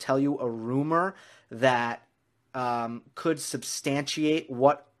I will tell you a rumor that could substantiate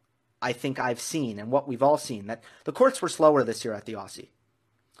what I think I've seen and what we've all seen, that the courts were slower this year at the Aussie.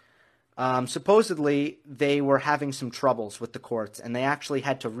 Supposedly, they were having some troubles with the courts, and they actually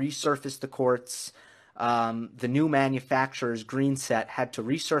had to resurface the courts. The new manufacturer's green set had to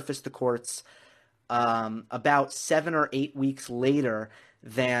resurface the courts about 7 or 8 weeks later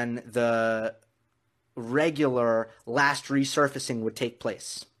than the regular last resurfacing would take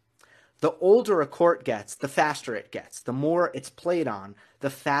place. The older a court gets, the faster it gets. The more it's played on, the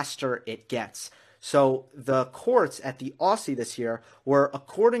faster it gets. So the courts at the Aussie this year were,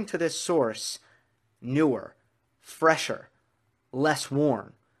 according to this source, newer, fresher, less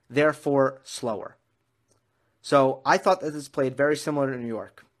worn, therefore slower. So I thought that this played very similar to New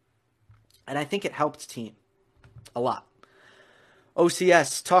York. And I think it helped Thiem a lot.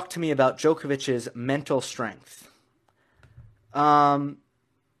 OCS, talk to me about Djokovic's mental strength.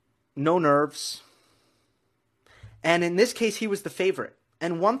 No nerves. And in this case, he was the favorite.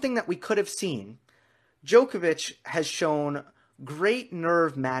 And one thing that we could have seen, Djokovic has shown great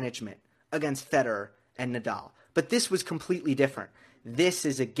nerve management against Federer and Nadal. But this was completely different. This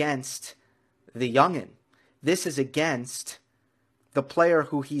is against the youngin'. This is against the player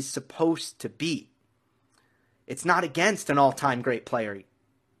who he's supposed to beat. It's not against an all-time great player.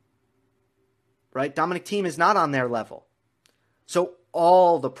 Right? Dominic Thiem is not on their level. So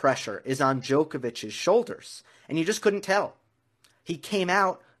all the pressure is on Djokovic's shoulders. And you just couldn't tell. He came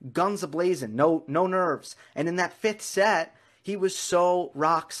out guns a-blazing, no nerves. And in that fifth set, he was so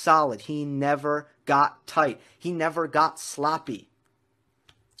rock solid. He never got tight. He never got sloppy.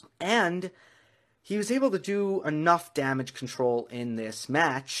 And he was able to do enough damage control in this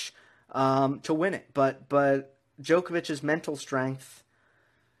match to win it. But Djokovic's mental strength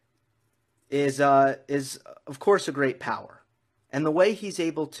is of course a great power. And the way he's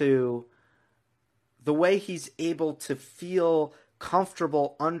able to feel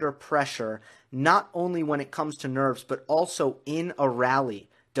comfortable under pressure, not only when it comes to nerves, but also in a rally,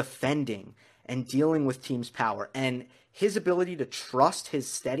 defending and dealing with Thiem's power. And his ability to trust his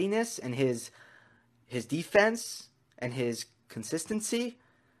steadiness and his defense and his consistency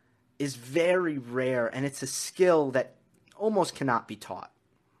is very rare, and it's a skill that almost cannot be taught.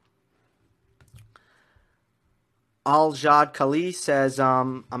 Al-Jad Kali says,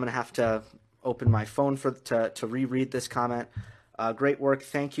 I'm going to have to open my phone to reread this comment. Great work.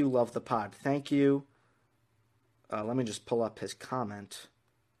 Thank you. Love the pod. Thank you. Let me just pull up his comment.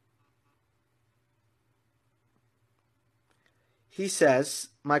 He says,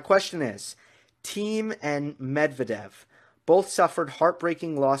 my question is, Thiem and Medvedev both suffered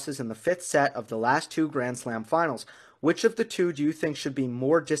heartbreaking losses in the fifth set of the last two Grand Slam finals. Which of the two do you think should be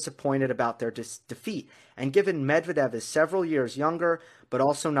more disappointed about their defeat? And given Medvedev is several years younger, but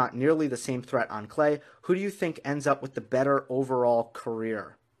also not nearly the same threat on clay, who do you think ends up with the better overall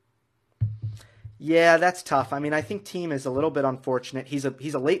career? Yeah, that's tough. I mean, I think Thiem is a little bit unfortunate. He's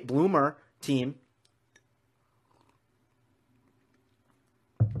a late bloomer, Thiem.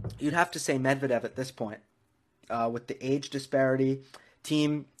 You'd have to say Medvedev at this point. With the age disparity,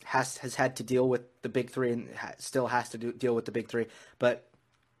 Thiem has had to deal with the big three and still has to deal with the big three, but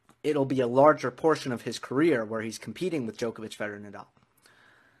it'll be a larger portion of his career where he's competing with Djokovic, Federer, Nadal.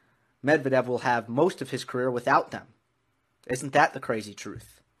 Medvedev will have most of his career without them. Isn't that the crazy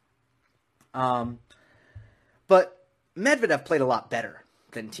truth? But Medvedev played a lot better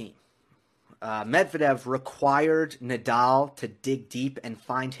than Thiem. Medvedev required Nadal to dig deep and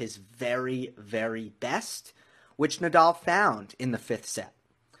find his very, very best, which Nadal found in the fifth set.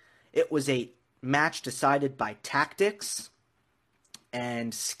 It was a match decided by tactics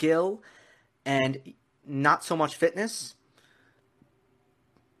and skill and not so much fitness,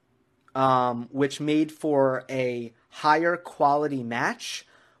 which made for a higher quality match,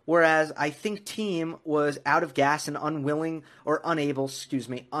 whereas I think Thiem was out of gas and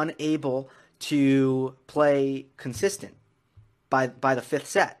unable to play consistent by the fifth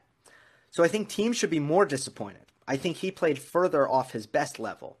set. So I think Thiem should be more disappointed. I think he played further off his best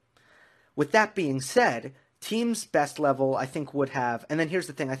level. With that being said, Thiem's best level I think would have, and then here's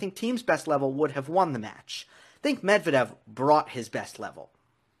the thing, I think Thiem's best level would have won the match. I think Medvedev brought his best level.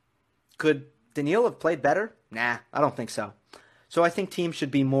 Could Daniil have played better? Nah, I don't think so. So I think Thiem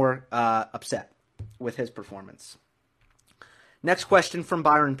should be more upset with his performance. Next question from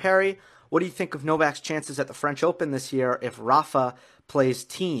Byron Perry. What do you think of Novak's chances at the French Open this year if Rafa plays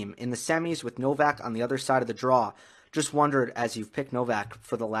Thiem in the semis with Novak on the other side of the draw? Just wondered as you've picked Novak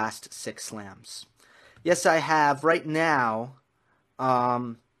for the last 6 slams. Yes, I have. Right now,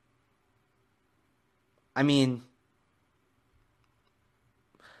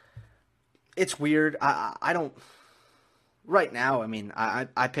 it's weird. I don't... Right now,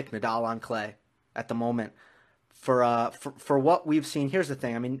 I pick Nadal on clay at the moment. For what we've seen, here's the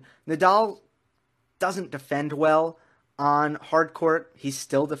thing. Nadal doesn't defend well on hard court. He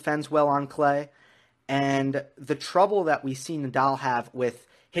still defends well on clay. And the trouble that we see Nadal have with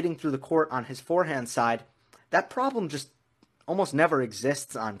hitting through the court on his forehand side, that problem just almost never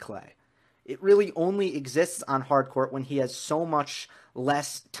exists on clay. It really only exists on hard court when he has so much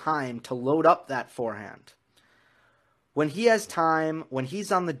less time to load up that forehand. When he has time, when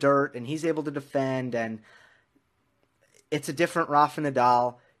he's on the dirt and he's able to defend, and it's a different Rafa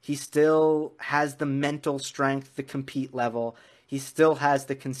Nadal, he still has the mental strength, the compete level. He still has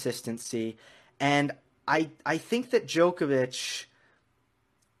the consistency. And I think that Djokovic,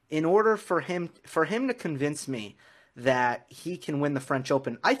 in order for him to convince me that he can win the French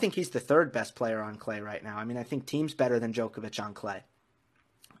Open, I think he's the third best player on clay right now. I think Thiem's better than Djokovic on clay.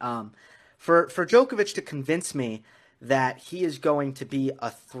 For Djokovic to convince me that he is going to be a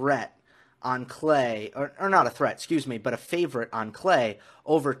threat on clay, or not a threat, excuse me, but a favorite on clay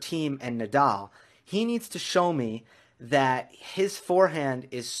over Thiem and Nadal, he needs to show me that his forehand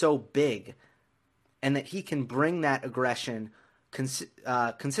is so big and that he can bring that aggression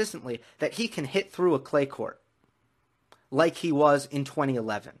consistently, that he can hit through a clay court like he was in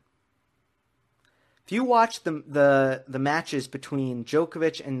 2011. If you watch the matches between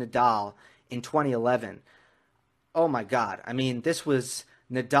Djokovic and Nadal in 2011, oh my God, this was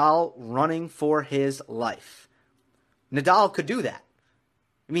Nadal running for his life. Nadal could do that.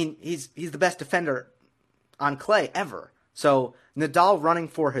 He's the best defender on clay ever. So Nadal running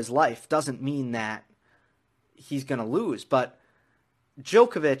for his life doesn't mean that he's going to lose. But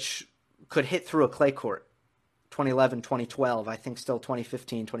Djokovic could hit through a clay court. 2011, 2012, I think still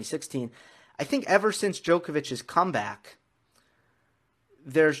 2015, 2016. I think ever since Djokovic's comeback,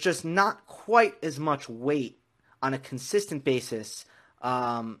 there's just not quite as much weight on a consistent basis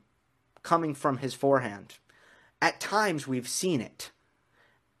coming from his forehand. At times we've seen it.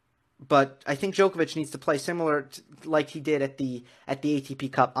 But I think Djokovic needs to play similar to, like he did at the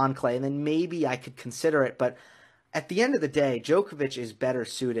ATP Cup on clay, and then maybe I could consider it. But at the end of the day, Djokovic is better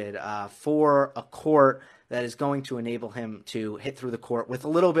suited for a court that is going to enable him to hit through the court with a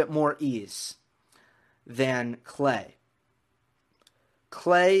little bit more ease than clay.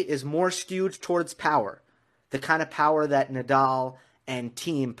 Clay is more skewed towards power, the kind of power that Nadal and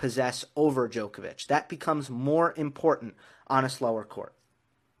Thiem possess over Djokovic. That becomes more important on a slower court.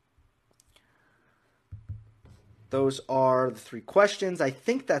 Those are the 3 questions. I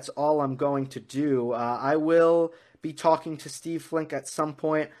think that's all I'm going to do. I will be talking to Steve Flink at some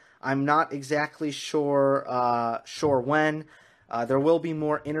point. I'm not exactly sure when. There will be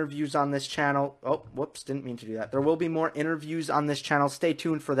more interviews on this channel. Oh, whoops, didn't mean to do that. There will be more interviews on this channel. Stay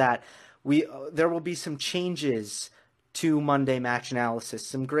tuned for that. There will be some changes to Monday Match Analysis,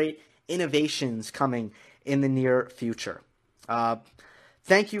 some great innovations coming in the near future.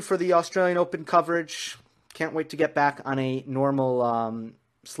 Thank you for the Australian Open coverage. Can't wait to get back on a normal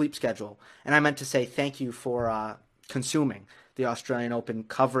sleep schedule. And I meant to say thank you for consuming the the Australian Open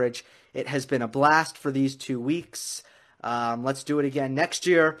coverage. It has been a blast for these 2 weeks. Let's do it again next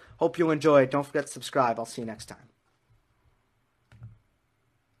year. Hope you enjoy it. Don't forget to subscribe. I'll see you next time.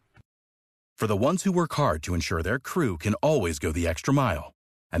 For the ones who work hard to ensure their crew can always go the extra mile,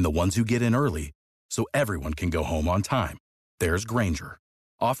 and the ones who get in early so everyone can go home on time, there's Grainger,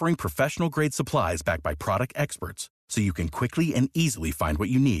 offering professional-grade supplies backed by product experts so you can quickly and easily find what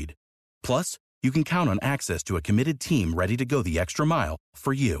you need. Plus, you can count on access to a committed team ready to go the extra mile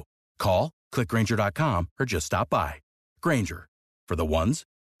for you. Call, click Grainger.com, or just stop by. Grainger, for the ones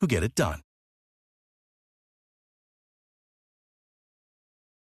who get it done.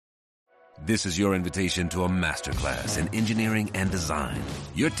 This is your invitation to a masterclass in engineering and design.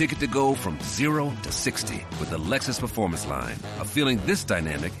 Your ticket to go from 0 to 60 with the Lexus Performance Line. A feeling this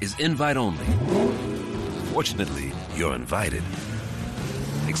dynamic is invite only. Fortunately, you're invited.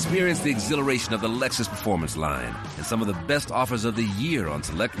 Experience the exhilaration of the Lexus Performance Line and some of the best offers of the year on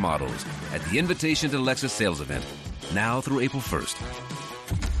select models at the Invitation to Lexus sales event, now through April 1st.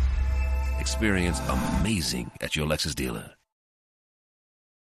 Experience amazing at your Lexus dealer.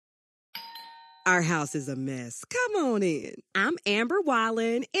 Our house is a mess. Come on in. I'm Amber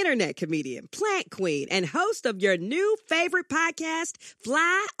Wallen, internet comedian, plant queen, and host of your new favorite podcast,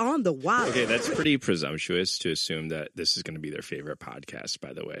 Fly on the Wall. Okay, that's pretty presumptuous to assume that this is going to be their favorite podcast,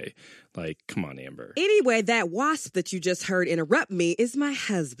 by the way. Like, come on, Amber. Anyway, that wasp that you just heard interrupt me is my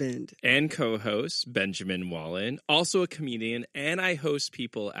husband. And co-host, Benjamin Wallen, also a comedian, and I host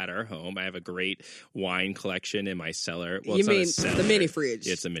people at our home. I have a great wine collection in my cellar. Well, you mean the mini fridge?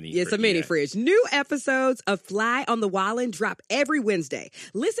 Yeah, it's a mini fridge. It's a mini fridge. New episodes of Fly on the Wallen drop every Wednesday.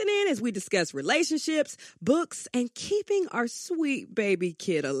 Listen in as we discuss relationships, books, and keeping our sweet baby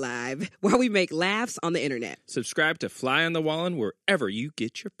kid alive while we make laughs on the internet. Subscribe to Fly on the Wallen wherever you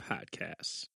get your podcasts.